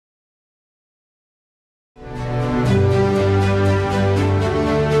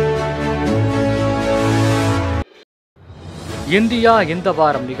India இந்த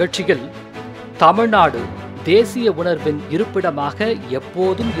வாரம் நிகழ்ச்சியில் தமிழ்நாடு தேசிய உணர்வின் இருப்பிடமாக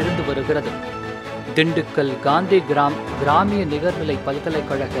எப்போதும் இருந்து வருகிறது. திண்டுக்கல் காந்தி கிராமிய நிகர்நிலை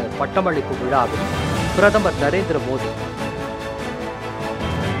பல்கலைக்கழக பட்டமளிப்பு விழாவில் பிரதமர் நரேந்திர மோடி,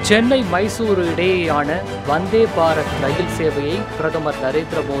 சென்னை மைசூரு இடையேயான வந்தே பாரத் ரயில் சேவையை பிரதமர்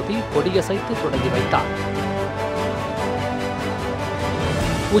நரேந்திர மோடி கொடியசைத்து தொடங்கி வைத்தார்.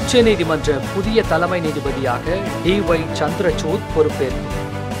 உச்சநீதிமன்ற புதிய தலைமை நீதிபதியாக டி.ஒய். சந்திரசூட் பொறுப்பேற்பு.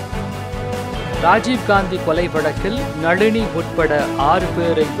 ராஜீவ்காந்தி கொலை வழக்கில் நளினி உட்பட 6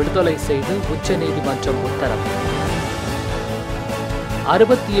 பேரை விடுதலை செய்து உச்சநீதிமன்றம் உத்தரவு.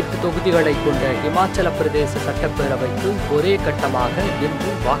 68 தொகுதிகளை கொண்ட இமாச்சல பிரதேச சட்டப்பேரவைக்கு ஒரே கட்டமாக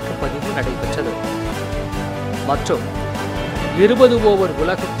இன்று வாக்குப்பதிவு நடைபெற்றது. மற்றும் 20 ஓவர்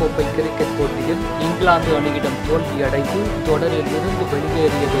உலகக்கோப்பை கிரிக்கெட் போட்டியில் இங்கிலாந்து அணியிடம் தோல்வியடைந்து தொடரில் இருந்து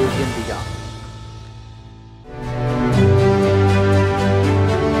வெளியேறியது இந்தியா.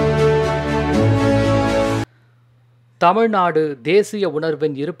 தமிழ்நாடு தேசிய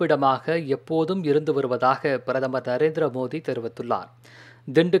உணர்வின் இருப்பிடமாக எப்போதும் இருந்து வருவதாக பிரதமர் நரேந்திர மோடி தெரிவித்துள்ளார்.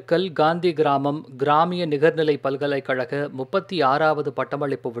 திண்டுக்கல் காந்தி கிராமிய நிகர்நிலை பல்கலைக்கழக 36வது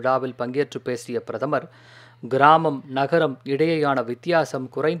பட்டமளிப்பு விழாவில் பங்கேற்று பேசிய பிரதமர், கிராமம் நகரம் இடையேயான வித்தியாசம்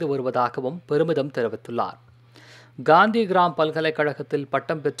குறைந்து வருவதாகவும் பெருமிதம் தெரிவித்துள்ளார். காந்தி பல்கலைக்கழகத்தில்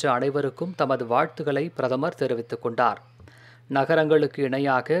பட்டம் பெற்ற அனைவருக்கும் தமது வாழ்த்துக்களை பிரதமர் தெரிவித்துக் கொண்டார். நகரங்களுக்கு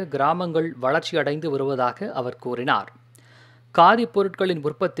இணையாக கிராமங்கள் வளர்ச்சியடைந்து வருவதாக அவர் கூறினார். காதி பொருட்களின்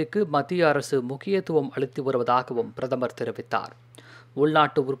உற்பத்திக்கு மத்திய அரசு முக்கியத்துவம் அளித்து வருவதாகவும் பிரதமர் தெரிவித்தார்.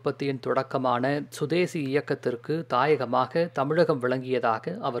 உள்நாட்டு உற்பத்தியின் தொடக்கமான சுதேசி இயக்கத்திற்கு தாயகமாக தமிழகம்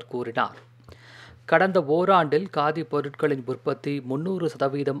விளங்கியதாக அவர் கூறினார். கடந்த ஓராண்டில் காதி பொருட்களின் உற்பத்தி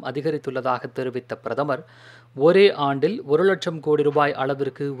 300% அதிகரித்துள்ளதாக தெரிவித்த பிரதமர், ஒரே ஆண்டில் 1 லட்சம் கோடி ரூபாய்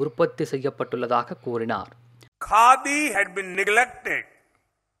அளவிற்கு உற்பத்தி செய்யப்பட்டுள்ளதாக கூறினார். Khadi had been neglected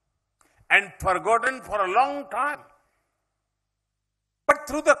and forgotten for a long time. But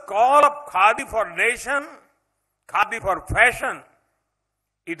through the call of Khadi for Nation, Khadi for Fashion,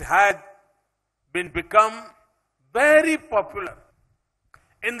 it had become very popular.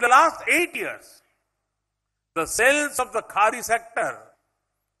 In the last 8 years, the sales of the Khadi sector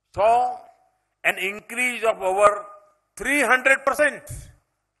saw an increase of over 300%.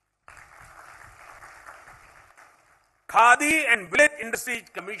 Khadi and Village Industries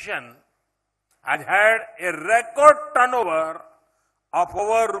Commission has had a record turnover of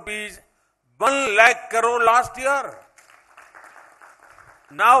over rupees 1 lakh crore last year.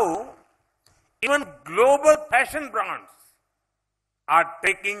 Now, even global fashion brands are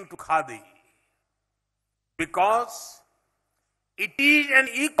taking to Khadi because it is an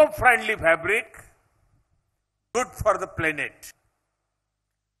eco-friendly fabric, good for the planet.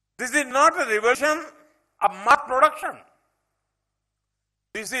 This is not a revolution of mass production.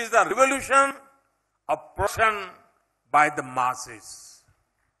 This is the revolution of production by the masses.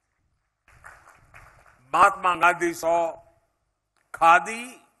 Mahatma Gandhi saw Khadi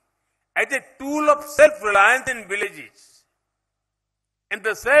as a tool of self-reliance in villages. In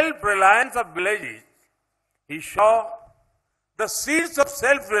the self-reliance of villages, he saw the seeds of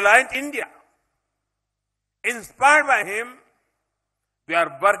self-reliant India. Inspired by him, we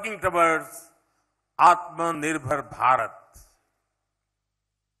are working towards Atmanirbhar Bharat.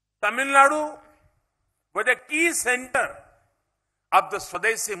 Tamil Nadu was a key center of the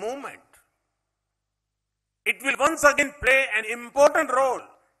Swadeshi movement. It will once again play an important role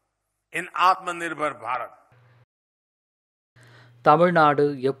in Atmanirbhar Bharat. Tamil Nadu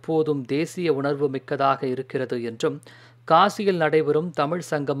எப்போதும் தேசிய உணர்வு மிக்கதாக இருக்கிறது என்றும், காசியில் நடைபெறும் தமிழ்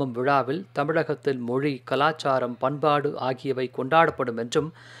சங்கமம் விழாவில் தமிழகத்தில் மொழி, கலாச்சாரம், பண்பாடு ஆகியவை கொண்டாடப்படும்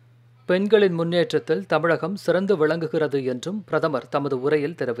என்றும், பெண்களின் முன்னேற்றத்தில் தமிழகம் சிறந்து விளங்குகிறது என்றும் பிரதமர் தமது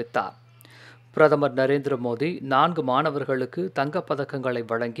உரையில் தெரிவித்தார். பிரதமர் நரேந்திர மோடி 4 மாணவர்களுக்கு தங்கப்பதக்கங்களை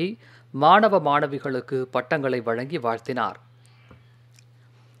வழங்கி மாணவிகளுக்கு பட்டங்களை வழங்கி வாழ்த்தினார்.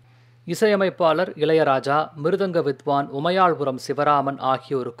 இசையமைப்பாளர் இளையராஜா, மிருதங்க வித்வான் உமையாள்புரம் சிவராமன்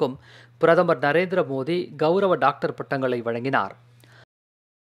ஆகியோருக்கும் பிரதமர் நரேந்திர மோடி கௌரவ டாக்டர் பட்டங்களை வழங்கினார்.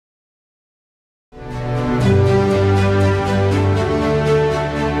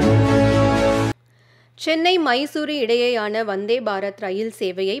 சென்னை மைசூரு இடையேயான வந்தே பாரத் ரயில்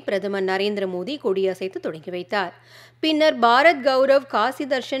சேவையை பிரதமர் நரேந்திர மோடி கொடியசைத்து தொடங்கி வைத்தார். பின்னர் பாரத் கௌரவ்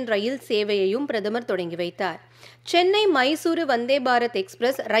காசிதர்ஷன் ரயில் சேவையையும் பிரதமர் தொடங்கி வைத்தார். சென்னை மைசூரு வந்தே பாரத்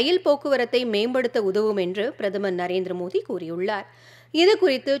எக்ஸ்பிரஸ் ரயில் போக்குவரத்தை மேம்படுத்த உதவும் என்று பிரதமர் நரேந்திர மோடி கூறியுள்ளார்.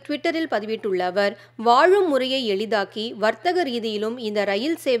 இதுகுறித்து ட்விட்டரில் பதிவிட்டுள்ள அவர், வாழும் முறையை எளிதாக்கி வர்த்தக ரீதியிலும் இந்த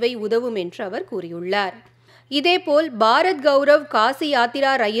ரயில் சேவை உதவும் என்று அவர் கூறியுள்ளார். இதேபோல் பாரத் கௌரவ் காசி யாத்திரா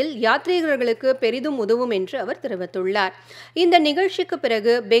ரயில் யாத்ரீகர்களுக்கு பெரிதும் உதவும் என்று அவர் தெரிவித்துள்ளார். இந்த நிகழ்ச்சிக்கு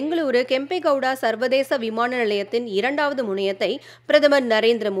பிறகு பெங்களூரு கெம்பேகவுடா சர்வதேச விமான நிலையத்தின் 2வது முனையத்தை பிரதமர்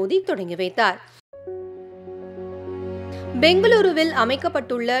நரேந்திர மோடி தொடங்கி வைத்தார். பெங்களூருவில்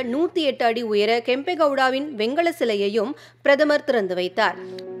அமைக்கப்பட்டுள்ள 108 அடி உயர கெம்பேகவுடாவின் வெங்கல சிலையையும் பிரதமர் திறந்து வைத்தார்.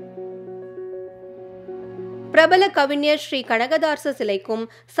 பிரபல கவிஞர் ஸ்ரீ கனகதாச சிலைக்கும்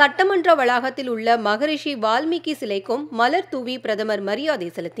சட்டமன்ற வளாகத்தில் உள்ள மகரிஷி வால்மீகி சிலைக்கும் மலர் தூவி பிரதமர் மரியாதை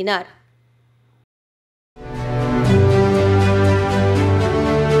செலுத்தினார்.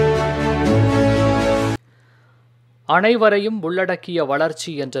 அனைவரையும் உள்ளடக்கிய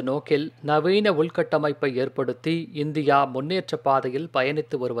வளர்ச்சி என்ற நோக்கில் நவீன உள்கட்டமைப்பை ஏற்படுத்தி இந்தியா முன்னேற்ற பாதையில்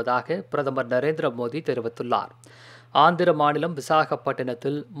பயணித்து வருவதாக பிரதமர் நரேந்திர மோடி தெரிவித்துள்ளார். ஆந்திர மாநிலம்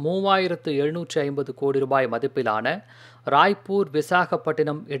விசாகப்பட்டினத்தில் 3750 கோடி ரூபாய் மதிப்பிலான ராய்ப்பூர்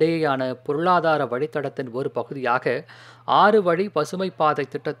விசாகப்பட்டினம் இடையேயான பொருளாதார வழித்தடத்தின் ஒரு பகுதியாக 6 வழி பசுமை பாதை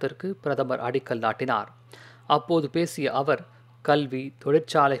திட்டத்திற்கு பிரதமர் அடிக்கல் நாட்டினார். அப்போது பேசிய அவர், கல்வி,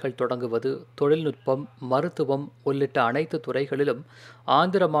 தொழிற்சாலைகள் தொடங்குவது, தொழில்நுட்பம், மருத்துவம் உள்ளிட்ட அனைத்து துறைகளிலும்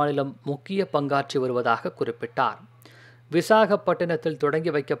ஆந்திர மாநிலம் முக்கிய பங்காற்றி வருவதாக குறிப்பிட்டார். விசாகப்பட்டினத்தில்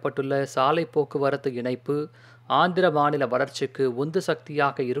தொடங்கி வைக்கப்பட்டுள்ள சாலை போக்குவரத்து இணைப்பு ஆந்திர மாநில வளர்ச்சிக்கு உந்து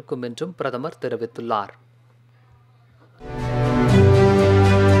சக்தியாக இருக்கும் என்றும் பிரதமர் தெரிவித்துள்ளார்.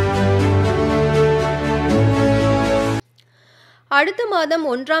 அடுத்த மாதம்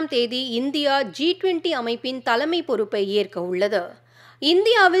 1ஆம் தேதி இந்தியா G20 அமைப்பின் தலைமை பொறுப்பை ஏற்க உள்ளது.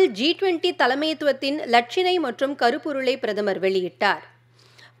 இந்தியாவில் G20 தலைமைத்துவத்தின் இலட்சினை மற்றும் கருப்பொருளை பிரதமர் வெளியிட்டார்.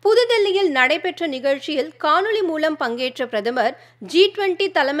 புதுதில்லியில் நடைபெற்ற நிகழ்ச்சியில் காணொலி மூலம் பங்கேற்ற பிரதமர் G20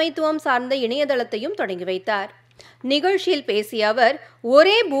 தலைமைத்துவம் சார்ந்த இணையதளத்தையும் தொடங்கி வைத்தார். நிகழ்ச்சியில் பேசிய அவர்,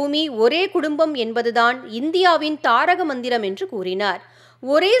 ஒரே பூமி ஒரே குடும்பம் என்பதுதான் இந்தியாவின் தாரக மந்திரம் என்று கூறினார்.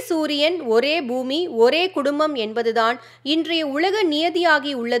 ஒரே சூரியன், ஒரே பூமி, ஒரே குடும்பம் என்பதுதான் இன்றைய உலக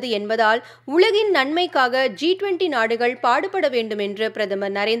நியதியாகி உள்ளது என்பதால் உலகின் நன்மைக்காக G20 நாடுகள் பாடுபட வேண்டும் என்று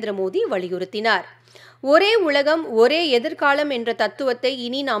பிரதமர் நரேந்திர மோடி வலியுறுத்தினார். ஒரே உலகம், ஒரே எதிர்காலம் என்ற தத்துவத்தை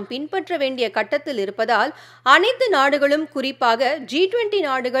இனி நாம் பின்பற்ற வேண்டிய கட்டத்தில் இருப்பதால் அனைத்து நாடுகளும், குறிப்பாக G20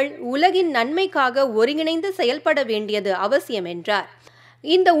 நாடுகள் உலகின் நன்மைக்காக ஒருங்கிணைந்து செயல்பட வேண்டியது அவசியம் என்றார்.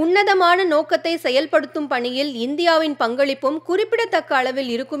 இந்த உன்னதமான நோக்கத்தை செயல்படுத்தும் பணியில் இந்தியாவின் பங்களிப்பும் குறிப்பிடத்தக்க அளவில்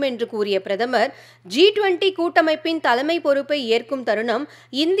இருக்கும் என்று கூறிய பிரதமர், G20 கூட்டமைப்பின் தலைமை பொறுப்பை ஏற்கும் தருணம்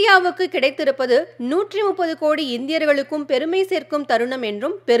இந்தியாவுக்கு கிடைத்திருப்பது 130 கோடி இந்தியர்களுக்கும் பெருமை சேர்க்கும் தருணம்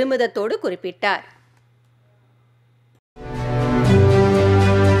என்றும் பெருமிதத்தோடு குறிப்பிட்டார்.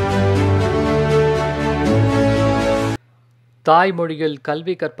 தாய்மொழியில்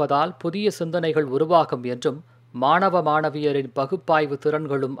கல்வி கற்பதால் புதிய சிந்தனைகள் உருவாகும் என்றும் மாணவ மாணவியரின் பகுப்பாய்வு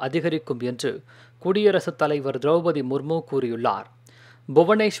திறன்களும் அதிகரிக்கும் என்று குடியரசுத் தலைவர் திரௌபதி முர்மு கூறியுள்ளார்.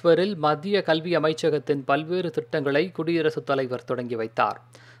 புவனேஸ்வரில் மத்திய கல்வி அமைச்சகத்தின் பல்வேறு திட்டங்களை குடியரசுத் தலைவர் தொடங்கி வைத்தார்.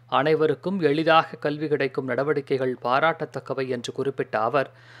 அனைவருக்கும் எளிதாக கல்வி கிடைக்கும் நடவடிக்கைகள் பாராட்டத்தக்கவை என்று குறிப்பிட்ட அவர்,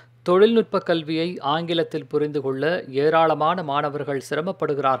 தொழில்நுட்ப கல்வியை ஆங்கிலத்தில் புரிந்து கொள்ள ஏராளமான மாணவர்கள்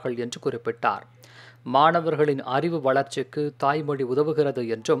சிரமப்படுகிறார்கள் என்று குறிப்பிட்டார். மாணவர்களின் அறிவு வளர்ச்சிக்கு தாய்மொழி உதவுகிறது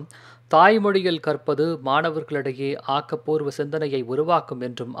என்றும், தாய்மொழியில் கற்பது மாணவர்களிடையே ஆக்கப்பூர்வ சிந்தனையை உருவாக்கும்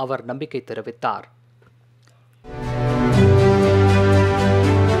என்றும் அவர் நம்பிக்கை தெரிவித்தார்.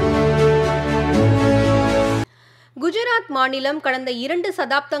 குஜராத் மாநிலம் கடந்த 2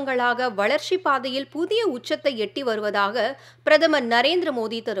 சதாப்தங்களாக வளர்ச்சி பாதையில் புதிய உச்சத்தை எட்டி வருவதாக பிரதமர் நரேந்திர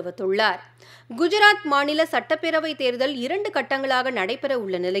மோடி தெரிவித்துள்ளார். குஜராத் மாநில சட்டப்பேரவை தேர்தல் 2 கட்டங்களாக நடைபெற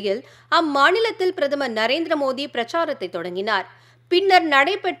உள்ள நிலையில் அம்மாநிலத்தில் பிரதமர் நரேந்திர மோடி பிரச்சாரத்தை தொடங்கினார். பின்னர்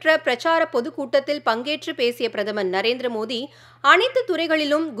நடைபெற்ற பிரச்சார பொதுக்கூட்டத்தில் பங்கேற்று பேசிய பிரதமர் நரேந்திர மோடி, அனைத்து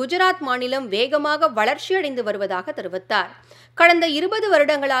துறைகளிலும் குஜராத் மாநிலம் வேகமாக வளர்ச்சியடைந்து வருவதாக தெரிவித்தார். கடந்த 20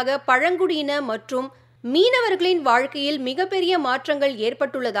 வருடங்களாக பழங்குடியின மற்றும் மீனவர்களின் வாழ்க்கையில் மிகப்பெரிய மாற்றங்கள்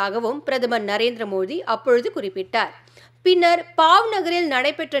ஏற்பட்டுள்ளதாகவும் பிரதமர் நரேந்திர மோடி அப்பொழுது குறிப்பிட்டார். பின்னர் பாவ் நகரில்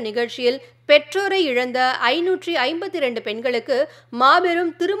நடைபெற்ற நிகழ்ச்சியில் பெற்றோரை இழந்த 552 பெண்களுக்கு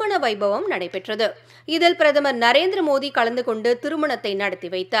மாபெரும் திருமண வைபவம் நடைபெற்றது. இதில் பிரதமர் நரேந்திர மோடி கலந்து கொண்டு திருமணத்தை நடத்தி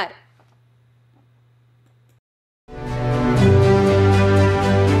வைத்தார்.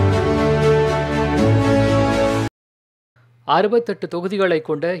 அறுபத்தெட்டு தொகுதிகளை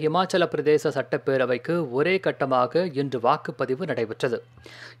கொண்ட இமாச்சல பிரதேச சட்டப்பேரவைக்கு ஒரே கட்டமாக இன்று வாக்குப்பதிவு நடைபெற்றது.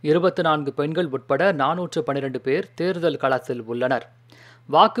 24 பெண்கள் உட்பட 412 பேர் தேர்தல் களத்தில் உள்ளனர்.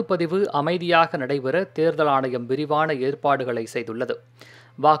 வாக்குப்பதிவு அமைதியாக நடைபெற தேர்தல் ஆணையம் விரிவான ஏற்பாடுகளை செய்துள்ளது.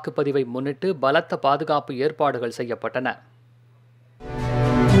 வாக்குப்பதிவை முன்னிட்டு பலத்த பாதுகாப்பு ஏற்பாடுகள் செய்யப்பட்டன.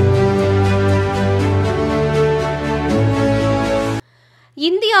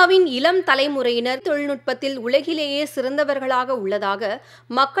 இந்தியாவின் இளம் தலைமுறையினர் தொழில்நுட்பத்தில் உலகிலேயே சிறந்தவர்களாக உள்ளதாக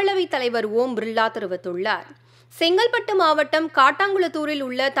மக்களவைத் தலைவர் ஓம் பிர்லா தெரிவித்துள்ளார். செங்கல்பட்டு மாவட்டம் காட்டாங்குளத்தூரில்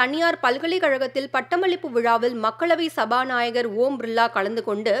உள்ள தனியார் பல்கலைக்கழகத்தில் பட்டமளிப்பு விழாவில் மக்களவை சபாநாயகர் ஓம் பிர்லா கலந்து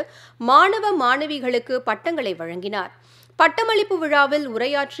கொண்டு மாணவ மாணவிகளுக்கு பட்டங்களை வழங்கினார். பட்டமளிப்பு விழாவில்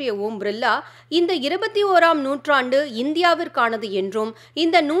உரையாற்றிய ஓம் பிர்லா, இந்த 21ஆம் நூற்றாண்டு இந்தியாவிற்கானது என்றும்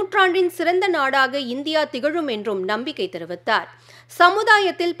இந்த நூற்றாண்டின் சிறந்த நாடாக இந்தியா திகழும் என்றும் நம்பிக்கை தெரிவித்தார்.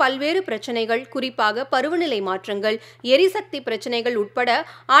 சமுதாயத்தில் பல்வேறு பிரச்சனைகள், குறிப்பாக பருவநிலை மாற்றங்கள், எரிசக்தி பிரச்சனைகள் உட்பட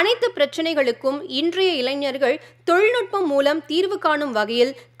அனைத்து பிரச்சனைகளுக்கும் இன்றைய இளைஞர்கள் தொழில்நுட்பம் மூலம் தீர்வு காணும்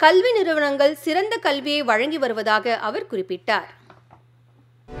வகையில் கல்வி நிறுவனங்கள் சிறந்த கல்வியை வழங்கி வருவதாக அவர் குறிப்பிட்டார்.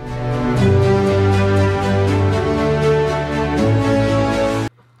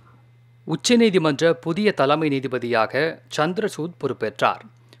 உச்சநீதிமன்ற புதிய தலைமை நீதிபதியாக சந்திரசூட் பொறுப்பேற்றார்.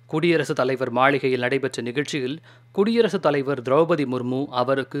 குடியரசுத் தலைவர் மாளிகையில் நடைபெற்ற நிகழ்ச்சியில் குடியரசுத் தலைவர் திரௌபதி முர்மு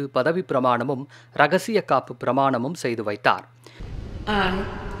அவருக்கு பதவி பிரமாணமும் ரகசிய காப்பு பிரமாணமும் செய்து வைத்தார்.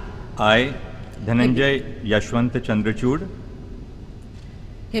 I, Dhananjay Yashwant Chandrachud,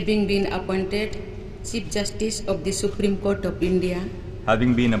 having been appointed Chief Justice of the Supreme Court of India,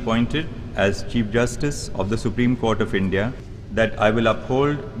 having been appointed as Chief Justice of the Supreme Court of India, that I will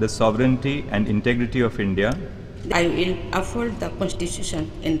uphold the sovereignty and integrity of India, I will uphold the Constitution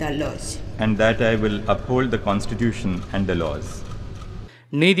and the laws, and that I will uphold the Constitution and the laws.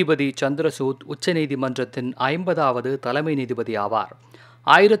 நீதிபதி சந்திரசூட் உச்சநீதிமன்றத்தின் 50வது தலைமை நீதிபதி ஆவார்.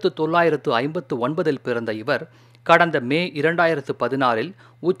 1959 பிறந்த இவர் கடந்த மே 2016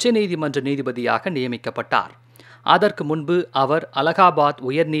 உச்சநீதிமன்ற நீதிபதியாக நியமிக்கப்பட்டார். அதற்கு முன்பு அவர் அலகாபாத்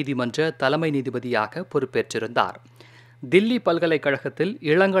உயர்நீதிமன்ற தலைமை நீதிபதியாக பொறுப்பேற்றிருந்தார். தில்லி பல்கலைக்கழகத்தில்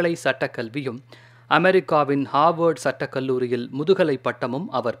இளங்கலை சட்டக்கல்வியும் அமெரிக்காவின் ஹார்வர்ட் சட்டக்கல்லூரியில் முதுகலை பட்டமும்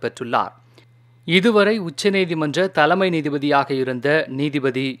அவர் பெற்றுள்ளார். இதுவரை உச்சநீதிமன்ற தலைமை நீதிபதியாக இருந்த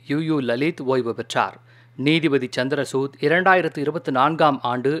நீதிபதி யு லலித் ஓய்வு பெற்றார். நீதிபதி சந்திரசூட் 2024ஆம்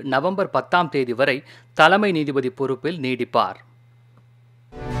ஆண்டு நவம்பர் 10ஆம் தேதி வரை தலைமை நீதிபதி பொறுப்பில் நீடிப்பார்.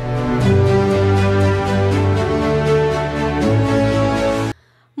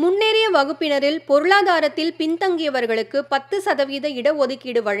 முன்னேறிய வகுப்பினரில் பொருளாதாரத்தில் பின்தங்கியவர்களுக்கு 10%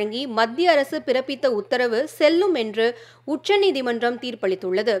 இடஒதுக்கீடு வழங்கி மத்திய அரசு பிறப்பித்த உத்தரவு செல்லும் என்று உச்சநீதிமன்றம்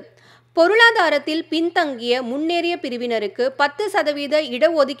தீர்ப்பளித்துள்ளது. பொருளாதாரத்தில் பின்தங்கிய முன்னேறிய பிரிவினருக்கு 10%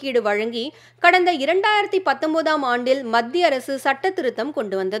 இடஒதுக்கீடு வழங்கி கடந்த 2019ஆம் ஆண்டில் மத்திய அரசு சட்ட திருத்தம்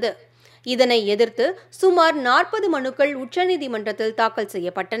கொண்டு வந்தது. இதனை எதிர்த்து சுமார் 40 மனுக்கள் உச்சநீதிமன்றத்தில் தாக்கல்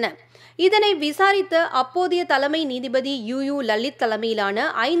செய்யப்பட்டன. இதனை விசாரித்த அப்போதைய தலைமை நீதிபதி யு லலித் தலைமையிலான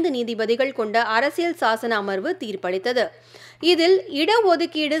 5 நீதிபதிகள் கொண்ட அரசியல் சாசன அமர்வு தீர்ப்பளித்தது. இதில்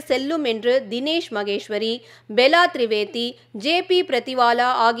இடஒதுக்கீடு செல்லும் என்று தினேஷ் மகேஸ்வரி, பெலா திரிவேதி, ஜே.பி.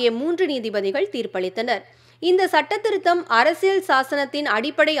 பிரதிவாலா ஆகிய 3 நீதிபதிகள் தீர்ப்பளித்தனர். இந்த சட்டத்திருத்தம் அரசியல் சாசனத்தின்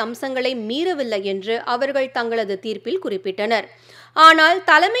அடிப்படை அம்சங்களை மீறவில்லை என்று அவர்கள் தங்களது தீர்ப்பில் குறிப்பிட்டனர். ஆனால்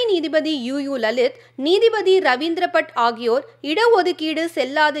தலைமை நீதிபதி யு லலித், நீதிபதி ரவீந்திர பட் ஆகியோர் இடஒதுக்கீடு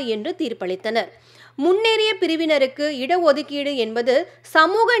செல்லாது என்று தீர்ப்பளித்தனர். முன்னேறிய பிரிவினருக்கு இடஒதுக்கீடு என்பது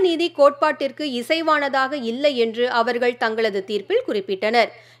சமூக நீதி கோட்பாட்டிற்கு இசைவானதாக இல்லை என்று அவர்கள் தங்களது தீர்ப்பில்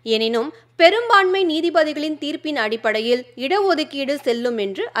குறிப்பிட்டனர். எனினும் பெரும்பான்மை நீதிபதிகளின் தீர்ப்பின் அடிப்படையில் இடஒதுக்கீடு செல்லும்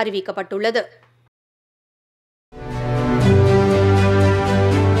என்று அறிவிக்கப்பட்டுள்ளது.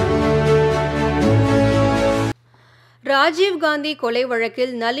 ராஜீவ்காந்தி கொலை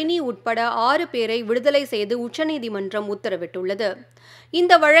வழக்கில் நளினி உட்பட 6 பேரை விடுதலை செய்து உச்சநீதிமன்றம் உத்தரவிட்டுள்ளது.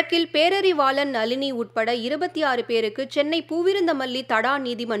 இந்த வழக்கில் பேரறிவாளன் நளினி உட்பட 26 பேருக்கு சென்னை பூவிருந்தமல்லி தடா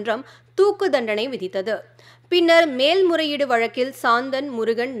நீதிமன்றம் தூக்கு தண்டனை விதித்தது. பின்னர் மேல்முறையீடு வழக்கில் சாந்தன்,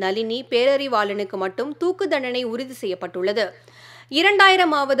 முருகன், நளினி, பேரறிவாளனுக்கு மட்டும் தூக்கு தண்டனை உறுதி செய்யப்பட்டுள்ளது.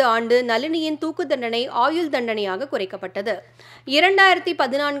 2000ஆவது ஆண்டு நளினியின் தூக்கு தண்டனை ஆயுள் தண்டனையாக குறைக்கப்பட்டது.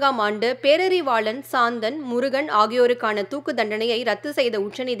 2014ஆம் ஆண்டு பேரறிவாளன், சாந்தன், முருகன் ஆகியோருக்கான தூக்கு தண்டனையை ரத்து செய்த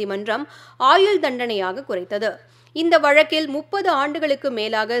உச்சநீதிமன்றம் ஆயுள் தண்டனையாக குறைத்தது. இந்த வழக்கில் 30 ஆண்டுகளுக்கு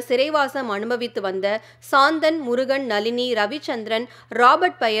மேலாக சிறைவாசம் அனுபவித்து வந்த சாந்தன், முருகன், நளினி, ரவிச்சந்திரன்,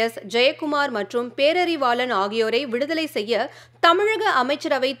 ராபர்ட் பயஸ், ஜெயக்குமார் மற்றும் பேரறிவாளன் ஆகியோரை விடுதலை செய்ய தமிழக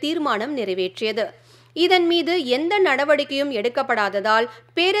அமைச்சரவை தீர்மானம் நிறைவேற்றியது. இதன் மீது எந்த நடவடிக்கையும் எடுக்கப்படாததால்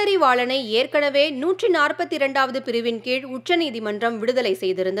பேரறிவாளனை ஏற்கனவே 142வது பிரிவின் கீழ் உச்சநீதிமன்றம் விடுதலை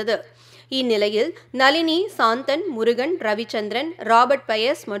செய்திருந்தது. இந்நிலையில் நளினி, சாந்தன், முருகன், ரவிச்சந்திரன், ராபர்ட்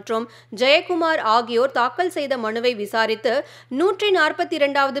பயஸ் மற்றும் ஜெயக்குமார் ஆகியோர் தாக்கல் செய்த மனுவை விசாரித்து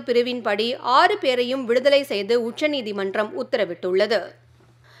 142வது பிரிவின்படி 6 பேரையும் விடுதலை செய்து உச்சநீதிமன்றம் உத்தரவிட்டுள்ளது.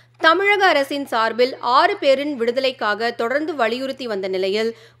 தமிழக அரசின் சார்பில் 6 பேரின் விடுதலைக்காக தொடர்ந்து வலியுறுத்தி வந்த நிலையில்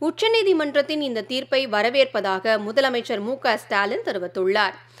உச்சநீதிமன்றத்தின் இந்த தீர்ப்பை வரவேற்பதாக முதலமைச்சர் மு.க. ஸ்டாலின்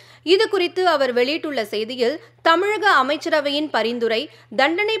தெரிவித்துள்ளார். இது குறித்து அவர் வெளியிட்டுள்ள செய்தியில், தமிழக அமைச்சரவையின் பரிந்துரை,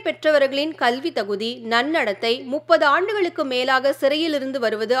 தண்டனை பெற்றவர்களின் கல்வி தகுதி, நன்னடத்தை, 30 ஆண்டுகளுக்கு மேலாக சிறையில் இருந்து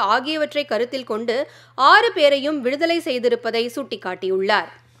வருவது ஆகியவற்றை கருத்தில் கொண்டு 6 பேரையும் விடுதலை செய்திருப்பதை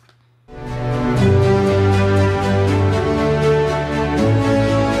சுட்டிக்காட்டியுள்ளார்.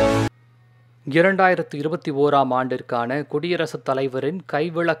 இரண்டாயிரத்து 21ஆம் ஆண்டிற்கான குடியரசுத் தலைவரின்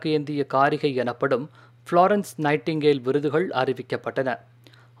கைவிளக்கு ஏந்திய காரிகை எனப்படும் புளோரன்ஸ் நைட்டிங்கேல் விருதுகள் அறிவிக்கப்பட்டன.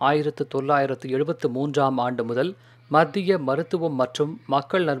 1973ஆம் ஆண்டு முதல் மத்திய மருத்துவம் மற்றும்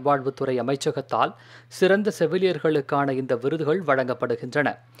மக்கள் நல்வாழ்வுத்துறை அமைச்சகத்தால் சிறந்த செவிலியர்களுக்கான இந்த விருதுகள் வழங்கப்படுகின்றன.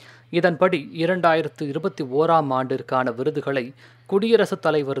 இதன்படி 2021ஆம் ஆண்டிற்கான விருதுகளை குடியரசுத்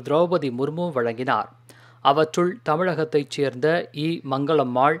தலைவர் திரௌபதி முர்மு வழங்கினார். அவற்றுள் தமிழகத்தைச் சேர்ந்த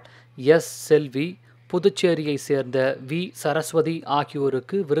மங்களம்மாள், செல்வி, புதுச்சேரியைச் சேர்ந்த சரஸ்வதி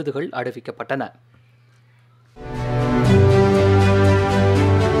ஆகியோருக்கு விருதுகள் அறிவிக்கப்பட்டன.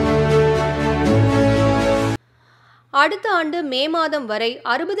 அடுத்த ஆண்டு மே மாதம் வரை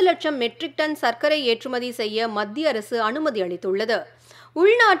 60 லட்சம் மெட்ரிக் டன் சர்க்கரை ஏற்றுமதி செய்ய மத்திய அரசு அனுமதி அளித்துள்ளது.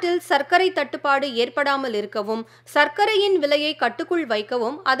 உள்நாட்டில் சர்க்கரை தட்டுப்பாடு ஏற்படாமல் இருக்கவும், சர்க்கரையின் விலையை கட்டுக்குள்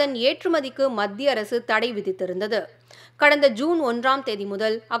வைக்கவும் அதன் ஏற்றுமதிக்கு மத்திய அரசு தடை விதித்திருந்தது. கடந்த ஜூன் 1ஆம் தேதி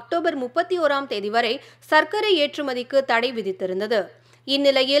முதல் அக்டோபர் 31ஆம் தேதி வரை சர்க்கரை ஏற்றுமதிக்கு தடை விதித்திருந்தது.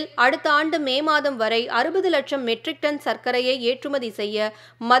 இந்நிலையில் அடுத்த ஆண்டு மே மாதம் வரை 60 லட்சம் மெட்ரிக் டன் சர்க்கரையை ஏற்றுமதி செய்ய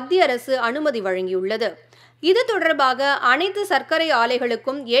மத்திய அரசு அனுமதி வழங்கியுள்ளது. இது தொடர்பாக அனைத்து சர்க்கரை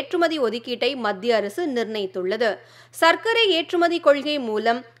ஆலைகளுக்கும் ஏற்றுமதி ஒதுக்கீட்டை மத்திய அரசு நிர்ணயித்துள்ளது. சர்க்கரை ஏற்றுமதி கொள்கை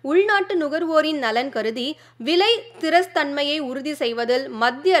மூலம் உள்நாட்டு நுகர்வோரின் நலன் கருதி விலை ஸ்திரத்தன்மையை உறுதி செய்வதில்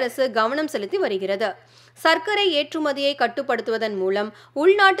மத்திய அரசு கவனம் செலுத்தி வருகிறது. சர்க்கரை ஏற்றுமதியை கட்டுப்படுத்துவதன் மூலம்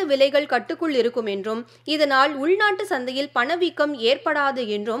உள்நாட்டு விலைகள் கட்டுக்குள் இருக்கும் என்றும், இதனால் உள்நாட்டு சந்தையில் பணவீக்கம் ஏற்படாது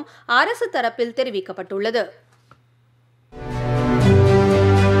என்றும் அரசு தரப்பில் தெரிவிக்கப்பட்டுள்ளது.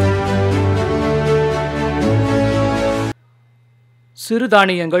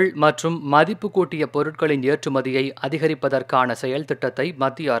 சிறுதானியங்கள் மற்றும் மதிப்பு கூட்டிய பொருட்களின் ஏற்றுமதியை அதிகரிப்பதற்கான செயல் திட்டத்தை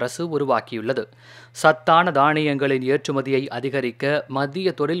மத்திய அரசு உருவாக்கியுள்ளது. சத்தான தானியங்களின் ஏற்றுமதியை அதிகரிக்க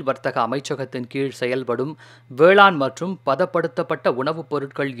மத்திய தொழில் வர்த்தக அமைச்சகத்தின் கீழ் செயல்படும் வேளாண் மற்றும் பதப்படுத்தப்பட்ட உணவுப்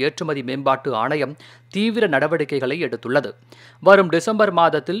பொருட்கள் ஏற்றுமதி மேம்பாட்டு ஆணையம் தீவிர நடவடிக்கைகளை எடுத்துள்ளது. வரும் டிசம்பர்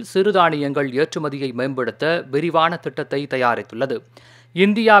மாதத்தில் சிறுதானியங்கள் ஏற்றுமதியை மேம்படுத்த விரிவான திட்டத்தை தயாரித்துள்ளது.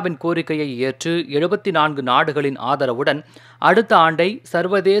 இந்தியாவின் கோரிக்கையை ஏற்று 74 நாடுகளின் ஆதரவுடன் அடுத்த ஆண்டை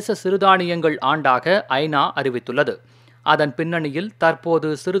சர்வதேச சிறுதானியங்கள் ஆண்டாக ஐநா அறிவித்துள்ளது. அதன் பின்னணியில் தற்போது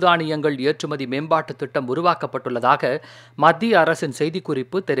சிறுதானியங்கள் ஏற்றுமதி மேம்பாட்டு திட்டம் உருவாக்கப்பட்டுள்ளதாக மத்திய அரசின்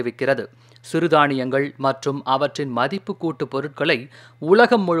செய்திக்குறிப்பு தெரிவிக்கிறது. சிறுதானியங்கள் மற்றும் அவற்றின் மதிப்பு கூட்டு பொருட்களை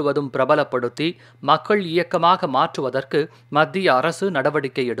உலகம் முழுவதும் பிரபலப்படுத்தி மக்கள் இயக்கமாக மாற்றுவதற்கு மத்திய அரசு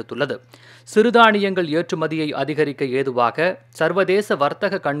நடவடிக்கை எடுத்துள்ளது. சிறுதானியங்கள் ஏற்றுமதியை அதிகரிக்க ஏதுவாக சர்வதேச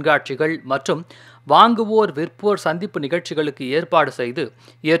வர்த்தக கண்காட்சிகள் மற்றும் வாங்குவோர் விற்போர் சந்திப்பு நிகழ்ச்சிகளுக்கு ஏற்பாடு செய்து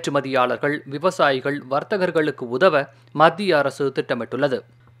ஏற்றுமதியாளர்கள், விவசாயிகள், வர்த்தகர்களுக்கு உதவ மத்திய அரசு திட்டமிட்டுள்ளது.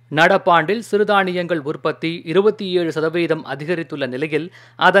 நடப்பாண்டில் சிறுதானியங்கள் உற்பத்தி 27% அதிகரித்துள்ள நிலையில்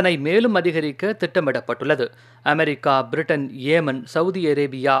அதனை மேலும் அதிகரிக்க திட்டமிடப்பட்டுள்ளது. America, Britain, Yemen, Saudi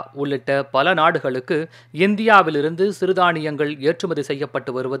Arabia உள்ளிட்ட பல நாடுகளுக்கு இந்தியாவிலிருந்து சிறுதானியங்கள் ஏற்றுமதி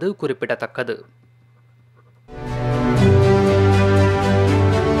செய்யப்பட்டு வருவது குறிப்பிடத்தக்கது.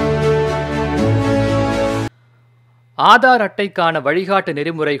 ஆதார் அட்டைக்கான வழிகாட்டு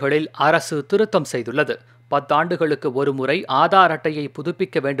நெறிமுறைகளில் அரசு திருத்தம் செய்துள்ளது. 10 ஆண்டுகளுக்கு ஒரு முறை ஆதார் அட்டையை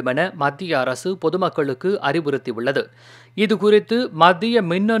புதுப்பிக்க வேண்டுமென மத்திய அரசு பொதுமக்களுக்கு அறிவுறுத்தியுள்ளது. இதுகுறித்து மத்திய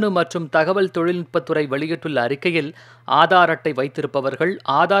மின்னணு மற்றும் தகவல் தொழில்நுட்பத்துறை வெளியிட்டுள்ள அறிக்கையில், ஆதார் அட்டை வைத்திருப்பவர்கள்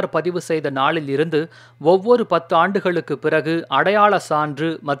ஆதார் பதிவு செய்த நாளில் இருந்து ஒவ்வொரு 10 ஆண்டுகளுக்கு பிறகு அடையாள சான்று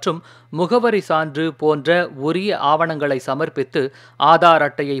மற்றும் முகவரி சான்று போன்ற உரிய ஆவணங்களை சமர்ப்பித்து ஆதார்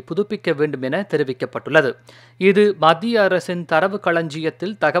அட்டையை புதுப்பிக்க வேண்டும் என தெரிவிக்கப்பட்டுள்ளது. இது மத்திய அரசின் தரவு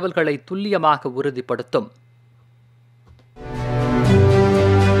களஞ்சியத்தில் தகவல்களை துல்லியமாக உறுதிப்படுத்தும்.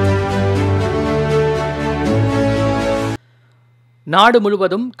 நாடு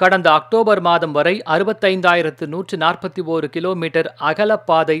முழுவதும் கடந்த அக்டோபர் மாதம் வரை 65,141 கிலோமீட்டர்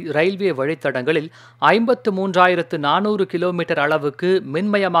அகலப்பாதை ரயில்வே வழித்தடங்களில் 53,400 கிலோமீட்டர் அளவுக்கு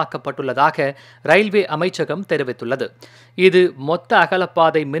மின்மயமாக்கப்பட்டுள்ளதாக ரயில்வே அமைச்சகம் தெரிவித்துள்ளது. இது மொத்த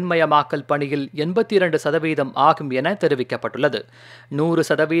அகலப்பாதை மின்மயமாக்கல் பணியில் 82% ஆகும் என தெரிவிக்கப்பட்டுள்ளது.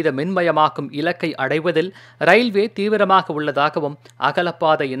 100% மின்மயமாக்கும் இலக்கை அடைவதில் ரயில்வே தீவிரமாக உள்ளதாகவும்,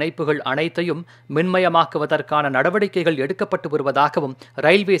 அகலப்பாதை இணைப்புகள் அனைத்தையும் மின்மயமாக்குவதற்கான நடவடிக்கைகள் எடுக்கப்பட்டு வருவதாகவும்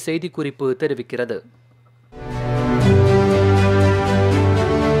ரயில்வே செய்திக்குறிப்பு தெரிவிக்கிறது.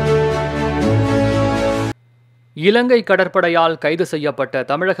 இலங்கை கடற்படையால் கைது செய்யப்பட்ட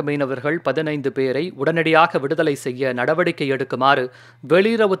தமிழக மீனவர்கள் 15 பேரை உடனடியாக விடுதலை செய்ய நடவடிக்கை எடுக்குமாறு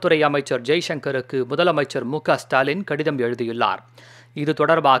வெளியுறவுத்துறை அமைச்சர் ஜெய்சங்கருக்கு முதலமைச்சர் மு.க.ஸ்டாலின் கடிதம் எழுதியுள்ளார். இது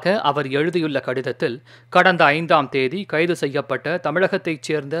தொடர்பாக அவர் எழுதியுள்ள கடிதத்தில், கடந்த 5ஆம் தேதி கைது செய்யப்பட்ட தமிழகத்தைச்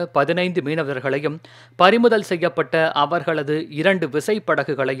சேர்ந்த 15 மீனவர்களையும் பறிமுதல் செய்யப்பட்ட அவர்களது 2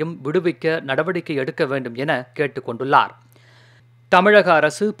 விசைப்படகுகளையும் விடுவிக்க நடவடிக்கை எடுக்க வேண்டும் என கேட்டுக் கொண்டுள்ளார். தமிழக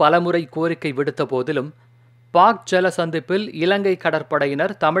அரசு பலமுறை கோரிக்கை விடுத்த போதிலும் பாக் ஜல சந்திப்பில் இலங்கை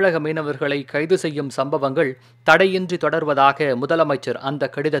கடற்படையினர் தமிழக மீனவர்களை கைது செய்யும் சம்பவங்கள் தடையின்றி தொடர்வதாக முதலமைச்சர் அந்த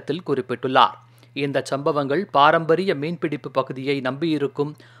கடிதத்தில் குறிப்பிட்டுள்ளார். இந்த சம்பவங்கள் பாரம்பரிய மீன்பிடிப்பு பகுதியை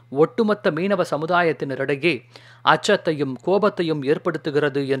நம்பியிருக்கும் ஒட்டுமொத்த மீனவ சமுதாயத்தினரிடையே அச்சத்தையும் கோபத்தையும்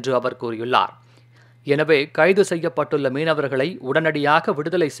ஏற்படுத்துகிறது என்று அவர் கூறியுள்ளார். எனவே கைது செய்யப்பட்டுள்ள மீனவர்களை உடனடியாக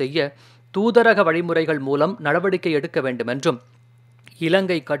விடுதலை செய்ய தூதரக வழிமுறைகள் மூலம் நடவடிக்கை எடுக்க வேண்டும் என்றும்,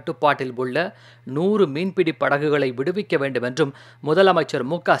 இலங்கை கட்டுப்பாட்டில் உள்ள 100 மீன்பிடி படகுகளை விடுவிக்க வேண்டும் என்றும் முதலமைச்சர்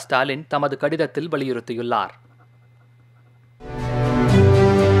மு.க.ஸ்டாலின் தமது கடிதத்தில் வலியுறுத்தியுள்ளார்.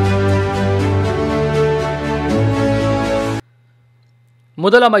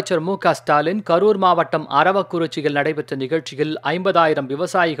 முதலமைச்சர் மு.க.ஸ்டாலின் கரூர் மாவட்டம் அரவக்குறிச்சியில் நடைபெற்ற நிகழ்ச்சியில் 50,000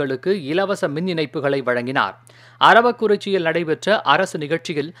 விவசாயிகளுக்கு இலவச மின் இணைப்புகளை வழங்கினார். அரவக்குறிச்சியில் நடைபெற்ற அரசு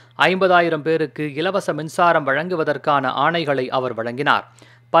நிகழ்ச்சியில் 50,000 பேருக்கு இலவச மின்சாரம் வழங்குவதற்கான ஆணைகளை அவர் வழங்கினார்.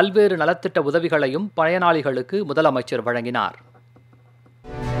 பல்வேறு நலத்திட்ட உதவிகளையும் பயனாளிகளுக்கு முதலமைச்சர் வழங்கினார்.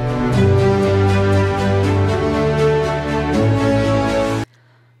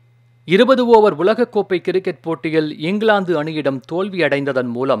 இருபது ஓவர் உலகக்கோப்பை கிரிக்கெட் போட்டியில் இங்கிலாந்து அணியிடம்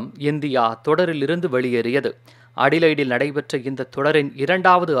தோல்வியடைந்ததன் மூலம் இந்தியா தொடரில் இருந்து வெளியேறியது. அடிலைடில் நடைபெற்ற இந்த தொடரின்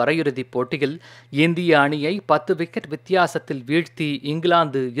 2வது அரையிறுதிப் போட்டியில் இந்திய அணியை 10 விக்கெட் வித்தியாசத்தில் வீழ்த்தி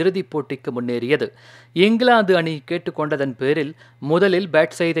இங்கிலாந்து இறுதிப் போட்டிக்கு முன்னேறியது. இங்கிலாந்து அணி கேட்டுக்கொண்டதன் பேரில் முதலில்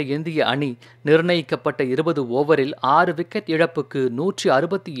பேட் செய்த இந்திய அணி நிர்ணயிக்கப்பட்ட 20 ஓவரில் 6 விக்கெட் இழப்புக்கு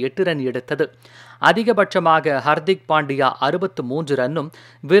 168 ரன் எடுத்தது. அதிகபட்சமாக ஹர்திக் பாண்டியா 63 ரன்னும்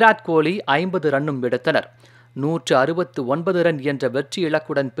விராட் கோலி 50 ரன்னும் எடுத்தனர். 169 ரன் என்ற வெற்றி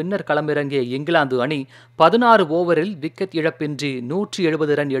இலக்குடன் பின்னர் களமிறங்கிய இங்கிலாந்து அணி 16 ஓவரில் விக்கெட் இழப்பின்றி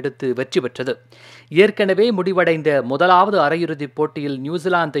 170 ரன் எடுத்து வெற்றி பெற்றது. ஏற்கனவே முடிவடைந்த முதலாவது அரையிறுதிப் போட்டியில்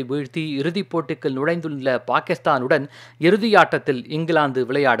நியூசிலாந்தை வீழ்த்தி இறுதிப் போட்டிக்கு நுழைந்துள்ள பாகிஸ்தானுடன் இறுதியாட்டத்தில் இங்கிலாந்து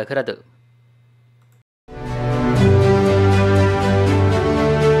விளையாடுகிறது.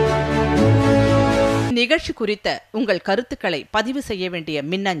 நிகழ்ச்சி குறித்த உங்கள் கருத்துக்களை பதிவு செய்ய வேண்டிய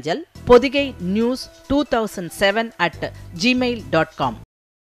மின்னஞ்சல் பொதிகை news2007@gmail.com.